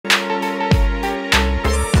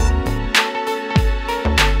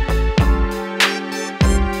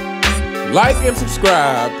Like and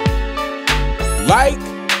subscribe. Like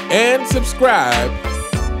and subscribe.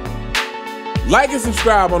 Like and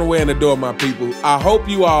subscribe on the way in the door, my people. I hope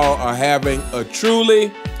you all are having a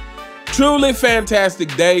truly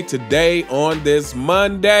fantastic day today on this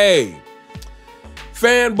Monday.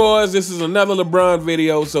 Fanboys, this is another LeBron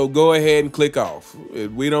video, so go ahead and click off.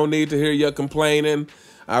 We don't need to hear you complaining.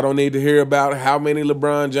 I don't need to hear about how many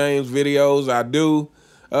LeBron James videos I do.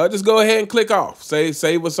 Just go ahead and click off.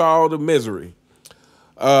 Save us all the misery.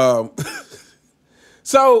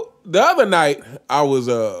 So the other night, I was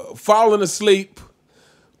falling asleep,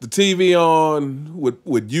 the TV on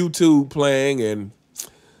with YouTube playing, and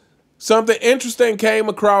something interesting came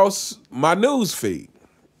across my news feed.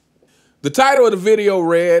 The title of the video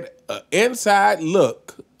read, "An Inside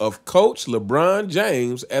Look of Coach LeBron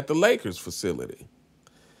James at the Lakers Facility."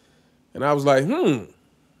 And I was like,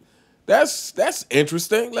 that's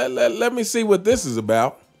interesting. Let me see what this is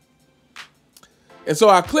about. And so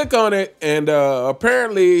I click on it, and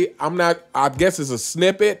apparently I guess it's a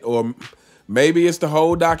snippet, or maybe it's the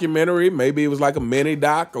whole documentary. Maybe it was like a mini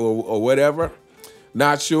doc or whatever.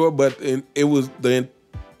 Not sure, but the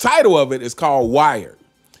title of it is called Wired.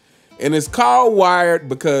 And it's called Wired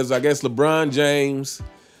because I guess LeBron James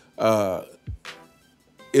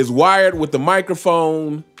is wired with the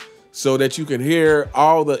microphone so that you can hear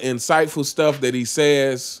all the insightful stuff that he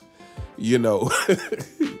says, you know,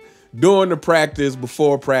 during the practice,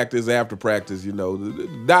 before practice, after practice, you know, the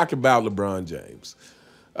doc about LeBron James.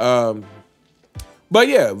 But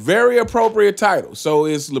yeah, very appropriate title. So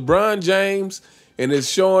it's LeBron James, and it's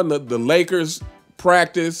showing the Lakers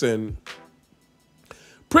practice, and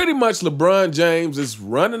pretty much LeBron James is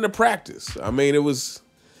running the practice. I mean,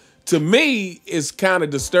 to me, it's kind of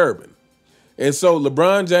disturbing. And so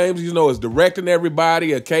LeBron James, you know, is directing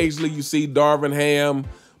everybody. Occasionally you see Darvin Ham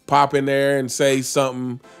pop in there and say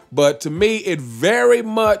something. But to me, it very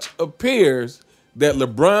much appears that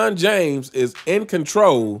LeBron James is in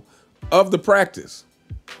control of the practice.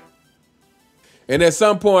 And at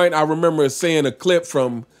some point, I remember seeing a clip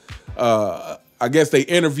from, I guess they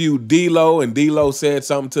interviewed D-Lo, and D-Lo said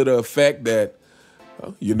something to the effect that,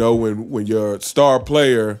 you know, when your star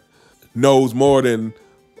player knows more than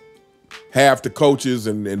half the coaches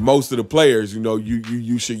and most of the players, you know,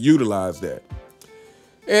 you should utilize that.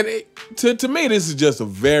 And to me, this is just a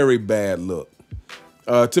very bad look.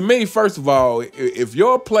 To me, first of all, if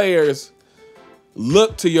your players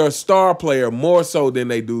look to your star player more so than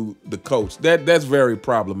they do the coach, that's very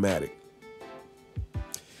problematic.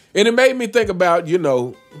 And it made me think about, you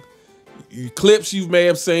know, clips you may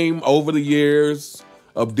have seen over the years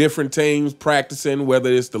of different teams practicing, whether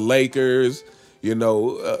it's the Lakers, you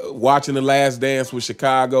know, watching The Last Dance with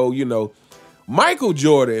Chicago. You know, Michael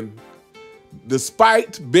Jordan,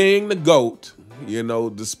 despite being the GOAT,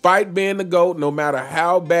 no matter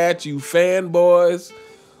how bad you fanboys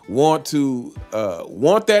want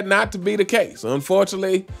that not to be the case.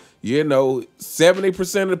 Unfortunately, you know,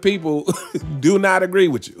 70% of the people do not agree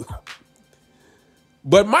with you.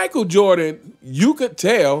 But Michael Jordan, you could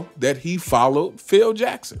tell that he followed Phil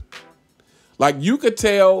Jackson. Like, you could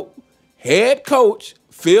tell head coach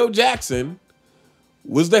Phil Jackson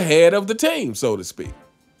was the head of the team, so to speak.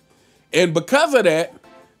 And because of that,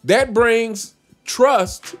 that brings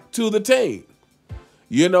trust to the team.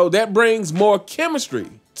 You know, that brings more chemistry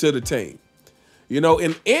to the team. You know,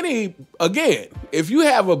 again, if you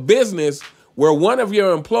have a business where one of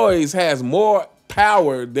your employees has more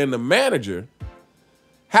power than the manager,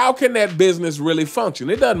 how can that business really function?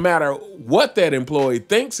 It doesn't matter what that employee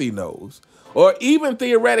thinks he knows, or even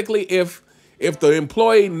theoretically if the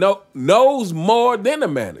employee knows more than the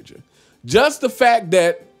manager. Just the fact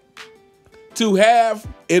that to have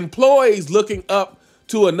employees looking up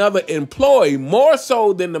to another employee more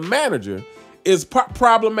so than the manager is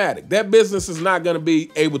problematic. That business is not going to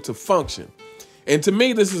be able to function. And to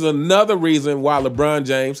me, this is another reason why LeBron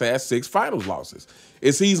James has 6 finals losses,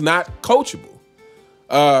 is he's not coachable.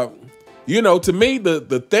 You know, to me,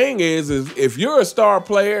 the thing is if you're a star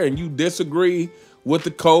player and you disagree with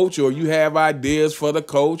the coach, or you have ideas for the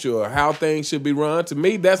coach or how things should be run, to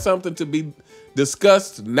me, that's something to be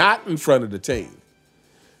discussed not in front of the team.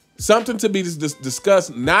 Something to be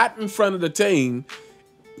discussed not in front of the team,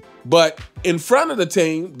 but in front of the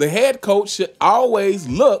team. The head coach should always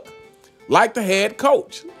look like the head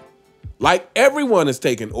coach. Like everyone is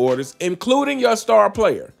taking orders, including your star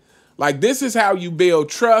player. Like, this is how you build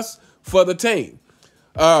trust for the team.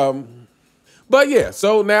 But yeah,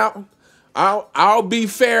 so now I'll be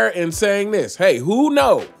fair in saying this. Hey, who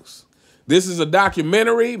knows? This is a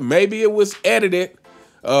documentary. Maybe it was edited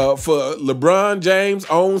for LeBron James'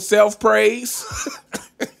 own self-praise.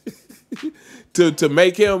 to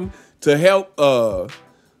make him, to help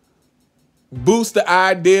boost the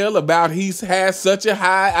ideal about he has such a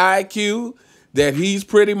high IQ that he's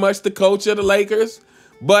pretty much the coach of the Lakers.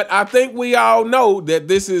 But I think we all know that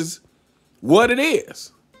this is what it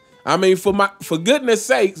is. I mean, for goodness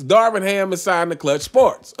sakes, Darvin Ham is signed to Clutch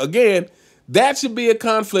Sports. Again, that should be a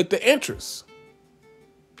conflict of interest.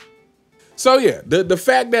 So yeah, the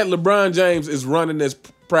fact that LeBron James is running this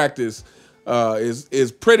practice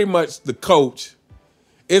is pretty much the coach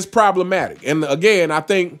is problematic. And again, I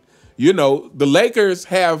think, you know, the Lakers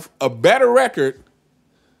have a better record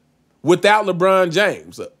without LeBron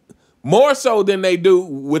James, more so than they do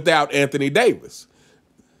without Anthony Davis.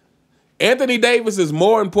 Anthony Davis is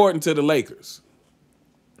more important to the Lakers.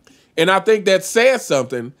 And I think that says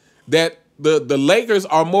something, that the Lakers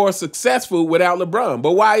are more successful without LeBron.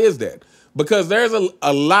 But why is that? Because there's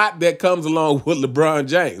a lot that comes along with LeBron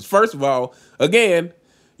James. First of all, again,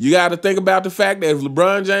 you got to think about the fact that if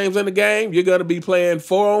LeBron James in the game, you're going to be playing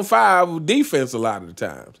 4-on-5 defense a lot of the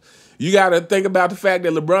times. You got to think about the fact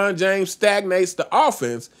that LeBron James stagnates the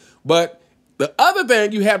offense. But the other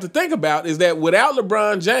thing you have to think about is that without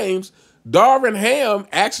LeBron James, Darvin Ham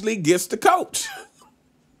actually gets to coach.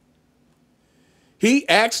 He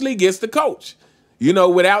actually gets to coach. You know,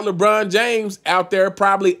 without LeBron James out there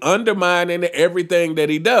probably undermining everything that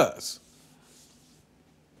he does.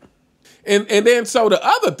 And then so the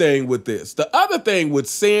other thing with this, the other thing with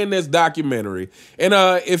seeing this documentary, and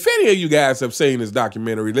if any of you guys have seen this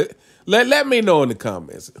documentary, let me know in the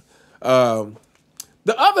comments. The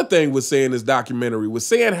other thing with seeing this documentary was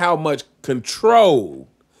seeing how much control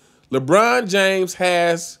LeBron James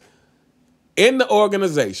has in the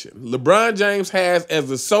organization. LeBron James has as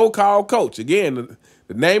the so-called coach. Again,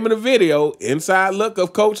 the name of the video, Inside Look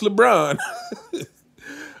of Coach LeBron,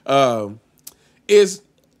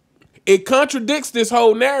 it contradicts this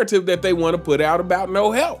whole narrative that they want to put out about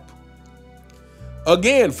no help.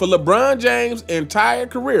 Again, for LeBron James' entire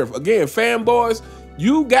career, again, fanboys,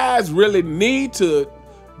 you guys really need to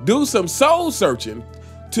do some soul searching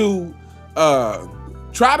to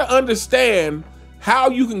try to understand how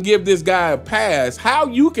you can give this guy a pass, how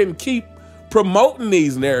you can keep promoting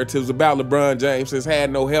these narratives about LeBron James has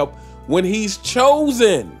had no help when he's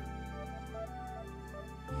chosen.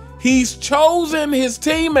 He's chosen his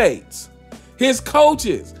teammates, his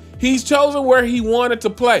coaches. He's chosen where he wanted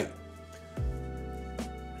to play.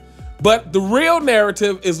 But the real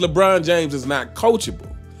narrative is LeBron James is not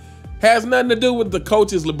coachable. Has nothing to do with the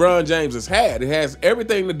coaches LeBron James has had. It has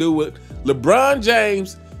everything to do with LeBron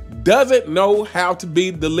James doesn't know how to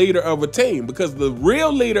be the leader of a team, because the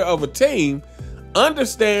real leader of a team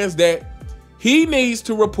understands that he needs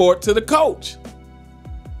to report to the coach.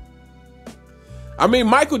 I mean,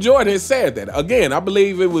 Michael Jordan has said that. Again, I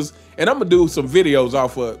believe it was, and I'm going to do some videos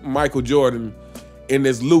off of Michael Jordan in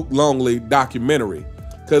this Luke Longley documentary,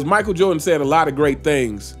 because Michael Jordan said a lot of great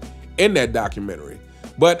things in that documentary.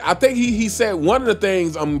 But I think he said one of the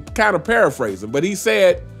things, I'm kind of paraphrasing, but he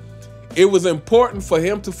said it was important for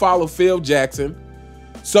him to follow Phil Jackson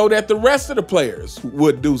so that the rest of the players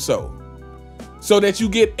would do so. So that you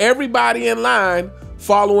get everybody in line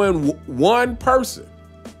following one person.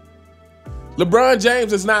 LeBron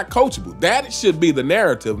James is not coachable. That should be the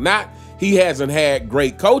narrative, not he hasn't had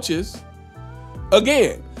great coaches.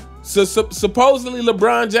 Again, so supposedly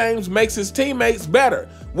LeBron James makes his teammates better.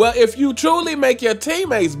 Well, if you truly make your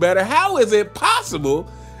teammates better, how is it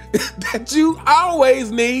possible that you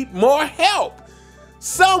always need more help?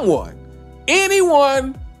 Someone,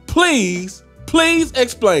 anyone, please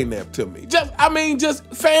explain that to me. Just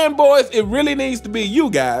fanboys, it really needs to be you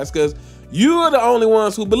guys, because you're the only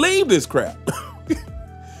ones who believe this crap.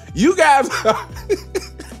 You guys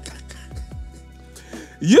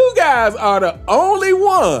are the only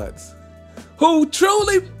ones who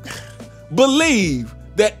truly believe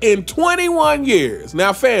that in 21 years,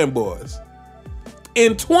 now fanboys,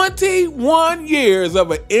 in 21 years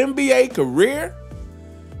of an NBA career,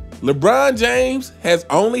 LeBron James has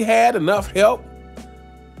only had enough help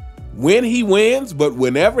when he wins, but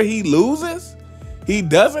whenever he loses, he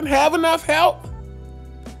doesn't have enough help?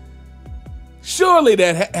 Surely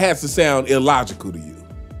that has to sound illogical to you.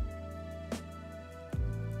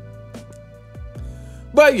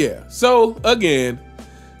 But yeah, so again,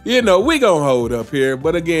 you know, we gonna hold up here.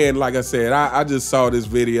 But again, like I said, I just saw this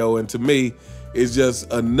video, and to me, it's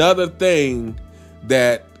just another thing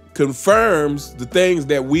that confirms the things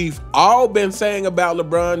that we've all been saying about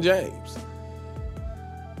LeBron James.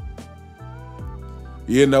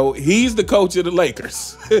 You know, he's the coach of the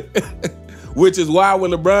Lakers, which is why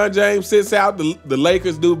when LeBron James sits out, the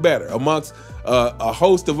Lakers do better, amongst a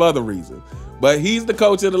host of other reasons. But he's the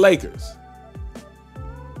coach of the Lakers.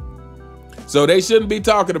 So they shouldn't be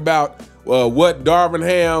talking about what Darvin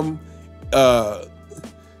Ham.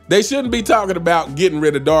 They shouldn't be talking about getting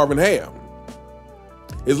rid of Darvin Ham.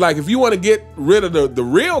 It's like, if you want to get rid of the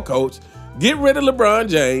real coach, get rid of LeBron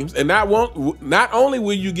James, and not only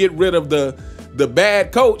will you get rid of the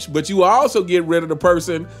bad coach, but you will also get rid of the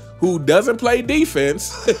person who doesn't play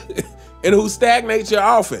defense and who stagnates your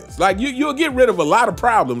offense. Like, you'll get rid of a lot of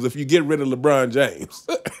problems if you get rid of LeBron James.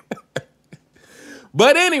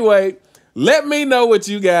 But anyway, let me know what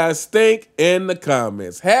you guys think in the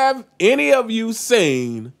comments. Have any of you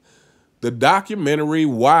seen the documentary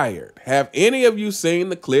Wired? Have any of you seen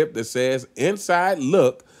the clip that says "Inside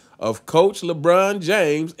Look" of Coach LeBron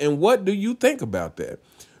James, and what do you think about that?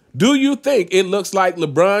 Do you think it looks like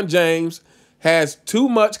LeBron James has too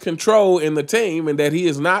much control in the team and that he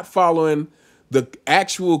is not following the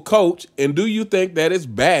actual coach? And do you think that is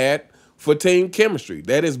bad for team chemistry?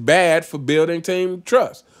 That is bad for building team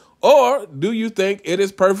trust? Or do you think it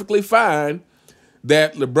is perfectly fine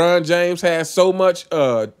that LeBron James has so much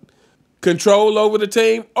control over the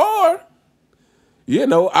team? Or,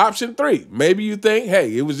 option 3, maybe you think,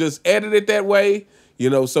 hey, it was just edited that way,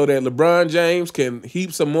 so that LeBron James can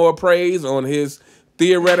heap some more praise on his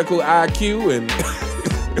theoretical IQ and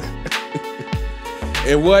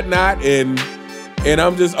and whatnot, and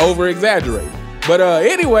I'm just over-exaggerating. But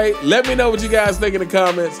anyway, let me know what you guys think in the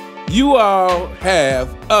comments. You all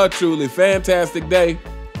have a truly fantastic day,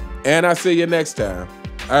 and I'll see you next time.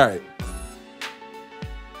 All right.